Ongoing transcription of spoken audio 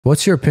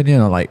What's your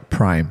opinion on like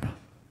Prime?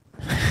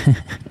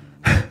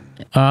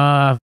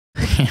 No,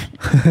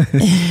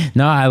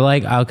 I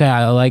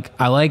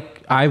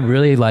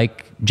really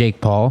like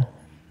Jake Paul.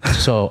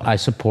 So I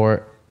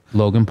support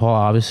Logan Paul,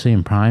 obviously,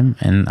 in Prime.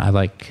 And I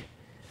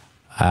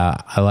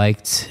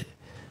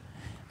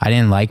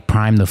didn't like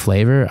Prime the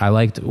flavor.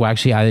 I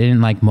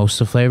didn't like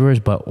most of the flavors,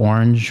 but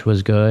orange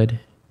was good.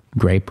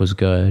 Grape was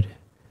good.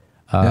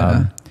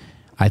 I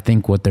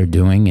think what they're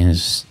doing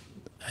is,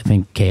 I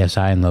think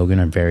KSI and Logan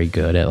are very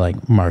good at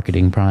like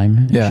marketing Prime.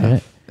 And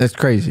shit. That's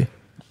crazy.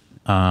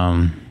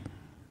 But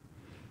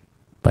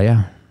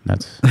yeah,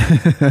 that's.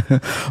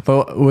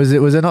 But was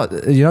it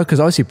not, you know, because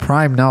obviously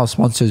Prime now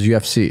sponsors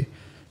UFC.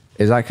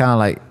 Is that kind of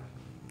like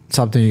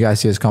something you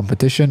guys see as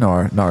competition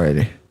or not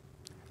really?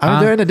 I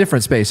mean, they're in a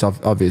different space,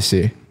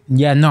 obviously.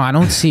 Yeah, no, I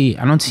don't see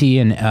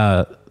in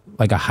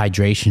like a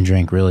hydration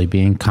drink really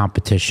being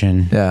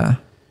competition. Yeah.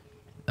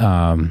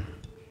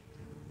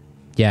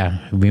 Yeah,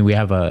 I mean, we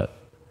have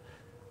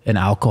an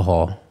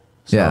alcohol.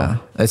 So. Yeah,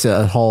 it's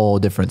a whole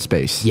different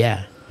space.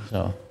 Yeah.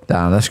 So.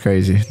 Damn, that's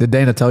crazy. Did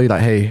Dana tell you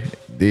like, hey,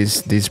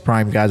 these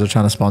Prime guys are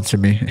trying to sponsor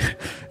me? Do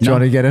you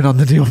want to get in on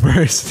the deal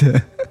first?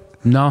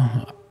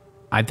 No,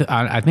 I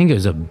think it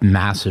was a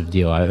massive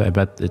deal. I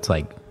bet it's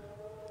like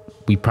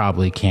we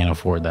probably can't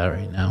afford that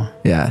right now.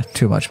 Yeah,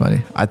 too much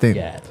money. I think.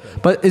 Yeah.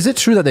 But is it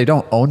true that they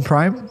don't own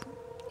Prime?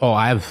 Oh,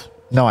 I have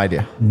no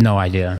idea. No idea.